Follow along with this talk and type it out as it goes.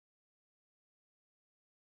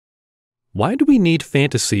Why do we need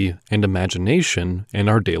fantasy and imagination in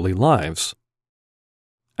our daily lives?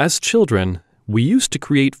 As children, we used to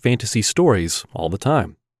create fantasy stories all the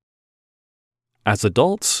time. As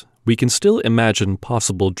adults, we can still imagine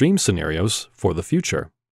possible dream scenarios for the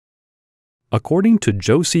future. According to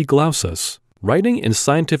Josie Glausis, writing in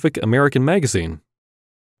Scientific American magazine,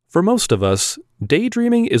 for most of us,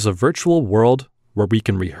 daydreaming is a virtual world where we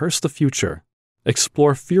can rehearse the future,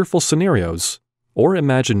 explore fearful scenarios, or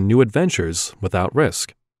imagine new adventures without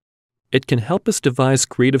risk. It can help us devise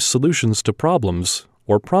creative solutions to problems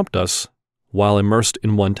or prompt us, while immersed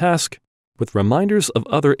in one task, with reminders of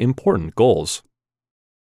other important goals.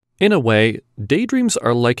 In a way, daydreams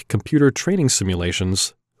are like computer training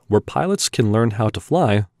simulations where pilots can learn how to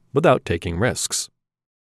fly without taking risks.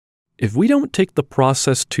 If we don't take the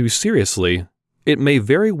process too seriously, it may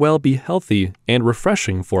very well be healthy and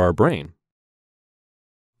refreshing for our brain.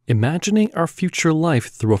 Imagining our future life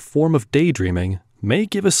through a form of daydreaming may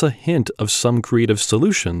give us a hint of some creative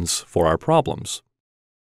solutions for our problems.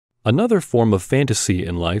 Another form of fantasy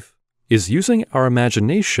in life is using our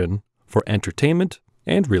imagination for entertainment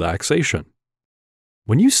and relaxation.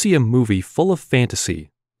 When you see a movie full of fantasy,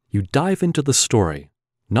 you dive into the story,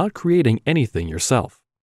 not creating anything yourself.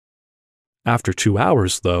 After 2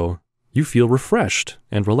 hours, though, you feel refreshed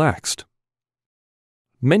and relaxed.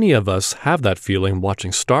 Many of us have that feeling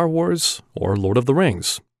watching Star Wars or Lord of the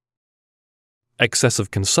Rings.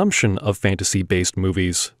 Excessive consumption of fantasy-based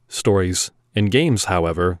movies, stories, and games,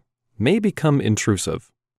 however, may become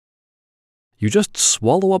intrusive. You just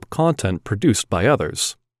swallow up content produced by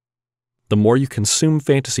others. The more you consume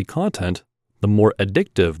fantasy content, the more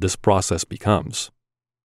addictive this process becomes.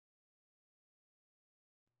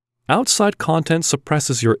 Outside content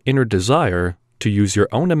suppresses your inner desire to use your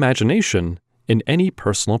own imagination in any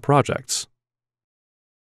personal projects.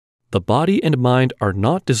 The body and mind are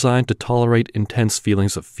not designed to tolerate intense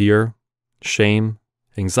feelings of fear, shame,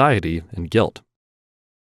 anxiety, and guilt.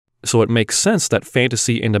 So it makes sense that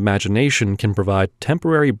fantasy and imagination can provide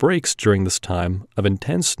temporary breaks during this time of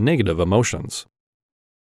intense negative emotions.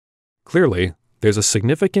 Clearly, there's a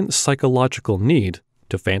significant psychological need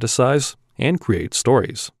to fantasize and create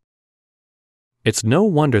stories. It's no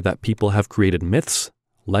wonder that people have created myths,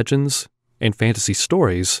 legends, and fantasy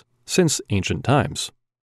stories since ancient times.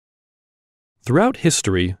 Throughout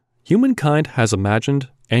history, humankind has imagined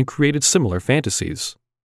and created similar fantasies.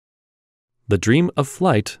 The dream of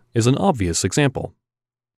flight is an obvious example.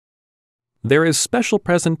 There is special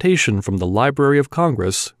presentation from the Library of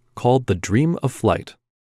Congress called The Dream of Flight.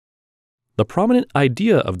 The prominent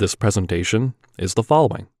idea of this presentation is the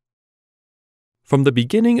following. From the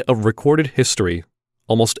beginning of recorded history,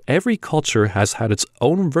 almost every culture has had its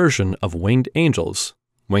own version of winged angels,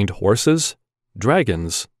 winged horses,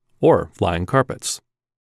 dragons, or flying carpets.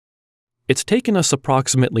 It's taken us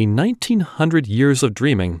approximately 1900 years of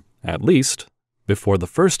dreaming, at least, before the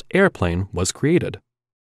first airplane was created.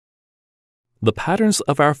 The patterns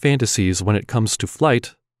of our fantasies when it comes to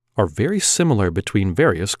flight are very similar between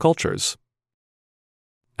various cultures.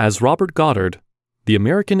 As Robert Goddard, the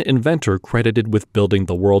American inventor credited with building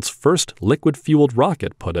the world's first liquid-fueled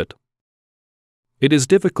rocket, put it, "It is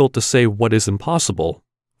difficult to say what is impossible,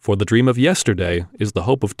 for the dream of yesterday is the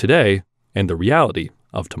hope of today and the reality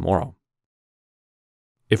of tomorrow."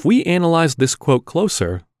 If we analyze this quote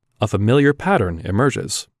closer, a familiar pattern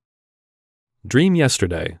emerges. Dream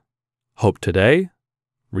yesterday, hope today,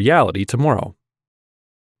 reality tomorrow.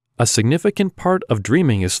 A significant part of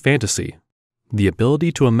dreaming is fantasy, the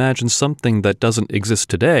ability to imagine something that doesn't exist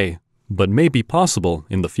today, but may be possible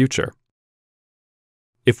in the future.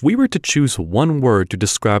 If we were to choose one word to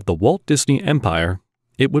describe the Walt Disney Empire,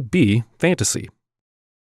 it would be fantasy.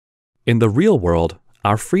 In the real world,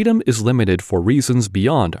 our freedom is limited for reasons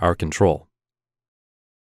beyond our control.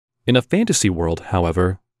 In a fantasy world,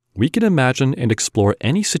 however, we can imagine and explore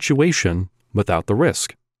any situation without the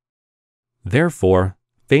risk. Therefore,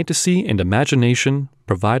 fantasy and imagination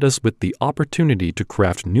provide us with the opportunity to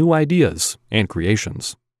craft new ideas and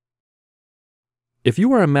creations. If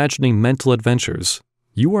you are imagining mental adventures,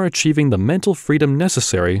 you are achieving the mental freedom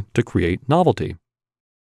necessary to create novelty.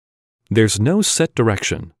 There's no set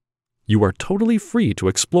direction. You are totally free to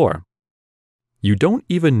explore. You don't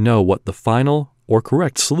even know what the final or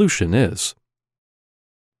correct solution is.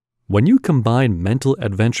 When you combine mental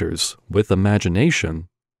adventures with imagination,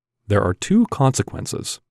 there are two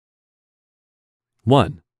consequences.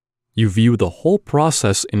 1. You view the whole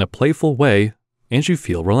process in a playful way and you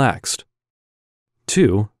feel relaxed.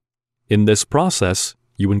 2. In this process,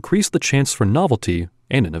 you increase the chance for novelty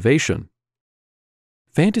and innovation.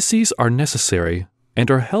 Fantasies are necessary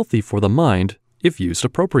and are healthy for the mind if used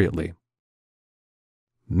appropriately.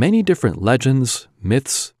 Many different legends,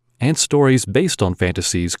 myths, and stories based on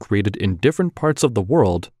fantasies created in different parts of the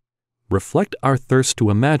world reflect our thirst to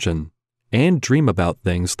imagine and dream about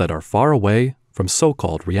things that are far away from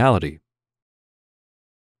so-called reality.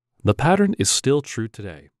 The pattern is still true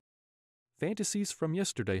today. Fantasies from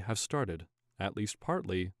yesterday have started, at least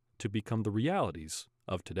partly, to become the realities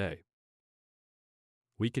of today.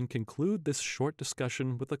 We can conclude this short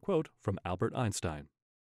discussion with a quote from Albert Einstein.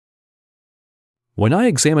 When I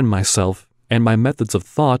examine myself and my methods of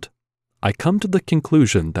thought, I come to the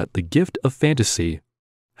conclusion that the gift of fantasy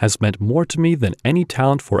has meant more to me than any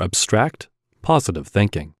talent for abstract, positive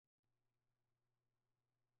thinking.